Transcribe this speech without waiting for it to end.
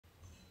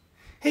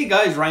Hey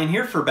guys, Ryan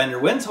here for Bender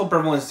Wins. Hope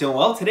everyone's doing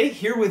well today.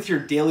 Here with your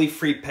daily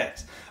free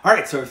picks. All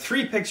right, so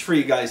 3 picks for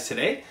you guys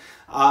today.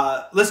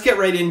 Let's get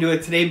right into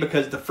it today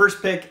because the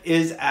first pick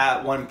is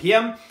at 1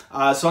 p.m.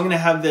 So I'm going to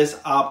have this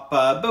up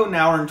about an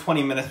hour and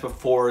 20 minutes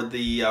before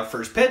the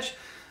first pitch.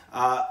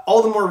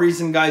 All the more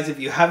reason, guys, if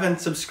you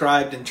haven't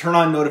subscribed and turn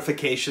on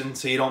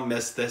notifications so you don't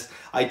miss this.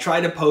 I try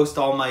to post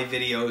all my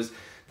videos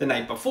the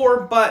night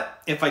before,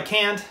 but if I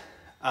can't,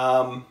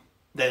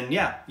 then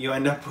yeah, you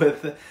end up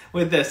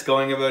with this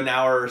going about an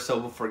hour or so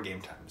before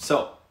game time.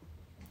 So,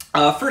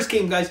 first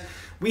game, guys,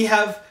 we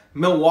have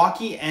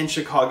Milwaukee and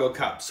Chicago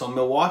Cubs. So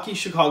Milwaukee,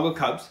 Chicago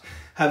Cubs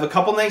have a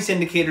couple nice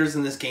indicators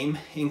in this game,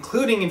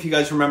 including, if you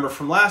guys remember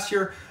from last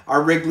year,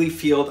 our Wrigley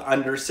Field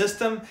under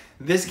system.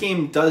 This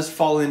game does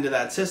fall into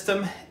that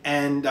system,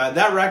 and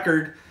that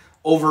record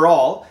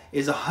overall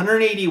is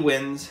 180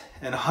 wins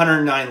and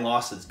 109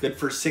 losses, good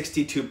for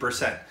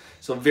 62%.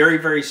 So very,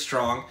 very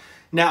strong.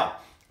 Now,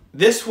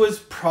 this was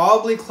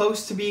probably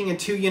close to being a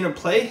 2-unit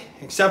play,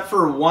 except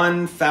for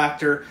one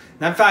factor. And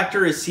that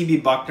factor is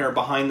CB Buckner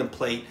behind the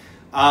plate.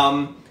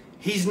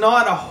 He's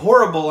not a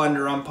horrible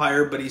under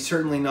umpire, but he's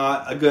certainly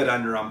not a good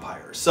under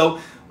umpire.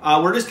 So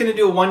we're just going to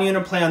do a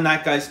 1-unit play on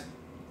that, guys.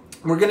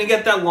 We're going to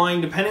get that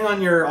line, depending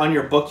on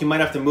your book, you might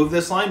have to move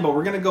this line, but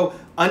we're going to go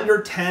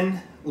under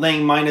 10,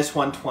 laying minus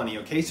 120,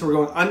 okay? So we're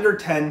going under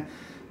 10,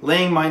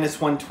 laying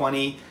minus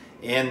 120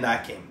 in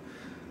that game.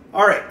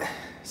 All right,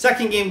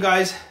 second game,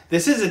 guys.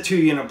 This is a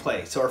 2-unit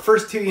play. So our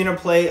first 2-unit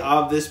play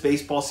of this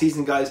baseball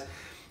season, guys,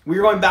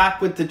 we're going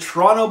back with the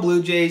Toronto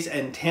Blue Jays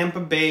and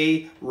Tampa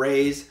Bay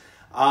Rays.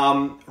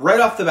 Right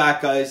off the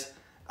bat, guys,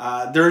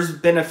 there's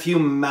been a few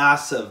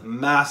massive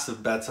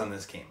bets on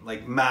this game,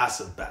 like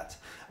massive bets.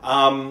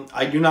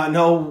 I do not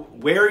know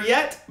where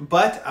yet,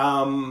 but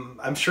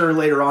I'm sure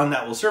later on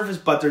that will surface,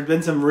 but there's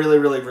been some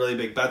really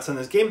big bets on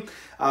this game.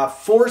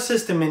 4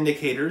 system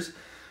indicators.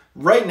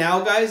 Right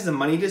now, guys, the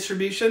money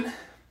distribution,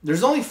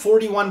 there's only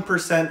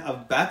 41%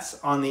 of bets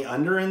on the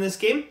under in this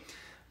game,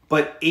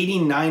 but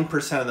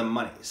 89% of the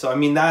money. So, I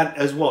mean, that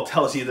as well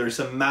tells you there's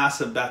some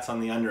massive bets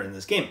on the under in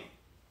this game.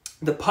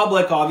 The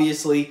public,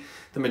 obviously,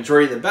 the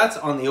majority of the bets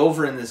on the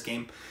over in this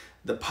game.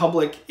 The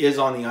public is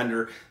on the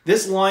under.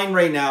 This line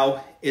right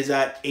now is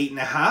at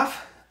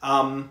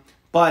 8.5,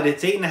 but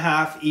it's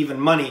 8.5 even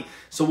money.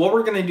 So what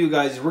we're going to do,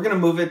 guys, is we're going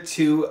to move it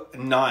to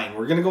 9.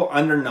 We're going to go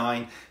under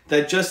 9.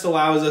 That just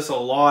allows us a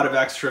lot of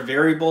extra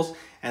variables,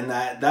 and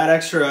that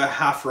extra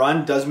half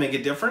run does make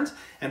a difference.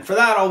 And for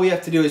that, all we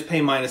have to do is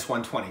pay minus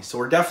 120. So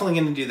we're definitely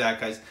going to do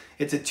that, guys.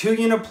 It's a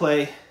 2-unit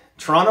play.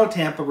 Toronto,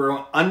 Tampa, we're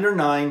going under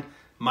 9,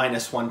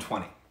 minus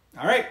 120.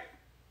 All right.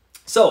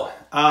 So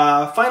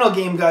final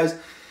game, guys.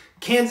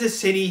 Kansas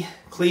City,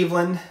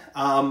 Cleveland.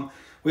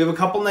 We have a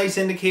couple nice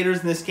indicators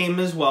in this game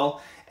as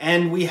well.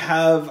 And we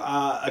have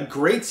a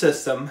great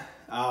system,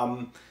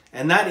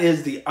 and that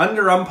is the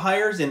under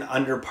umpires and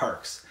under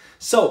parks.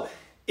 So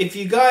if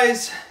you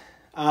guys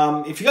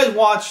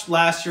watched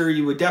last year,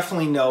 you would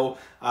definitely know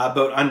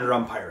about under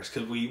umpires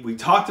because we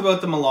talked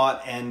about them a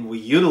lot and we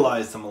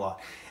utilized them a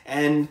lot.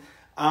 And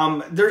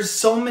there's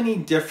so many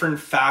different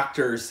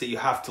factors that you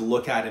have to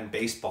look at in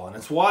baseball, and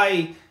it's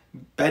why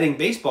betting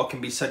baseball can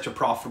be such a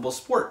profitable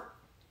sport.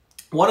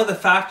 One of the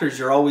factors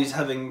you're always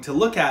having to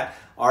look at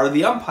are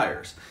the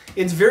umpires.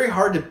 It's very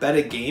hard to bet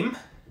a game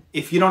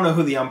if you don't know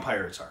who the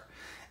umpires are.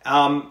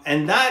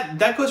 And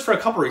that goes for a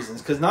couple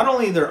reasons, because not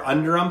only they're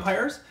under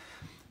umpires,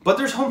 but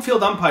there's home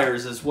field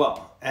umpires as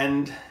well.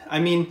 And I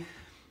mean,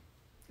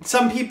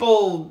 some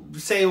people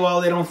say, well,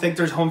 they don't think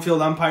there's home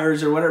field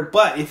umpires or whatever,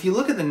 but if you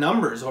look at the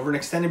numbers over an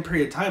extended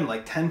period of time,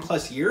 like 10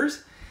 plus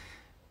years,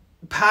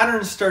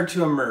 patterns start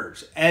to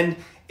emerge. And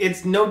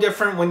it's no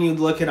different when you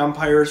look at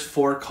umpires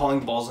for calling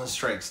balls and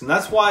strikes. And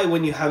that's why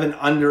when you have an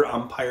under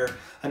umpire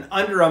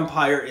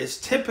is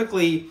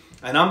typically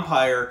an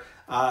umpire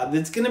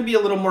that's going to be a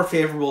little more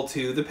favorable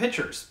to the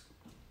pitchers.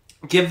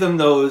 Give them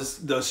those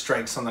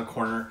strikes on the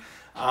corner,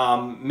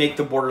 make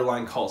the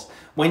borderline calls.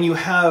 When you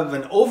have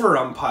an over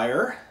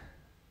umpire,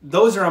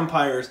 those are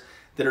umpires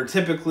that are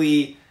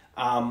typically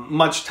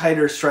much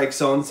tighter strike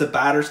zones. The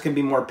batters can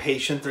be more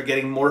patient. They're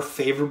getting more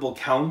favorable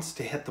counts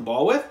to hit the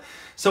ball with.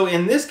 So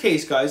in this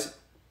case, guys,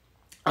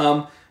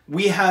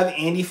 we have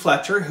Andy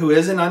Fletcher, who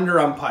is an under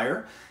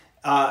umpire.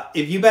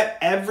 If you bet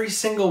every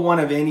single one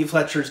of Andy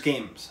Fletcher's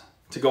games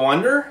to go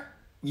under,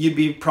 you'd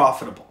be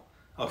profitable.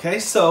 Okay,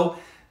 so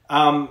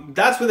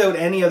that's without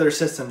any other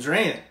systems or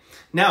anything.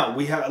 Now,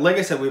 we have, like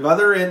I said, we have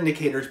other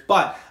indicators,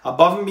 but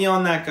above and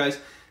beyond that, guys,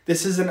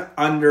 this is an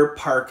under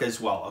park as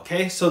well,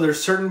 okay? So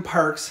there's certain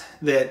parks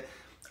that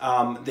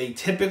they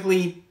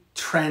typically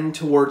trend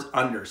towards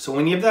under. So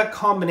when you have that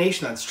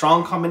combination, that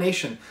strong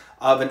combination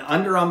of an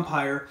under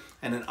umpire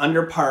and an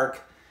under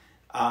park,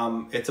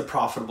 it's a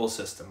profitable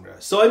system,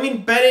 guys. So, I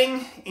mean,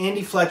 betting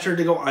Andy Fletcher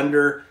to go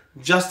under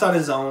just on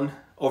his own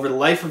over the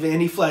life of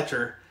Andy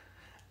Fletcher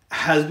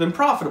has been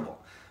profitable.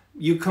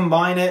 You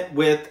combine it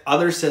with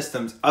other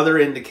systems, other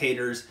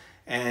indicators,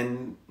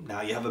 and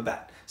now you have a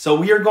bet. So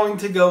we are going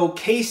to go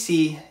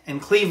KC and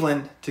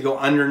Cleveland to go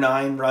under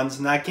 9 runs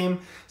in that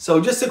game.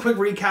 So just a quick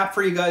recap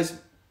for you guys.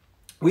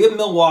 We have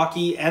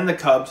Milwaukee and the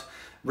Cubs.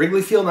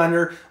 Wrigley Field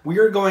under. We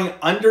are going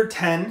under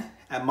 10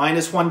 at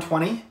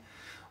 -120.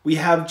 We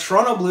have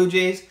Toronto Blue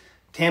Jays,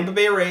 Tampa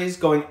Bay Rays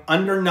going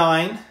under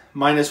 9,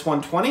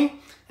 -120.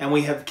 And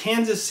we have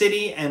Kansas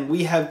City and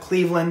we have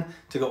Cleveland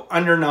to go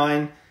under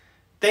 9.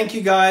 Thank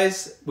you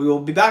guys. We will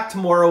be back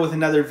tomorrow with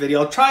another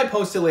video. I'll try to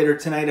post it later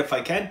tonight if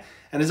I can.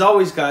 And as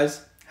always,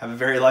 guys, have a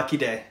very lucky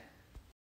day.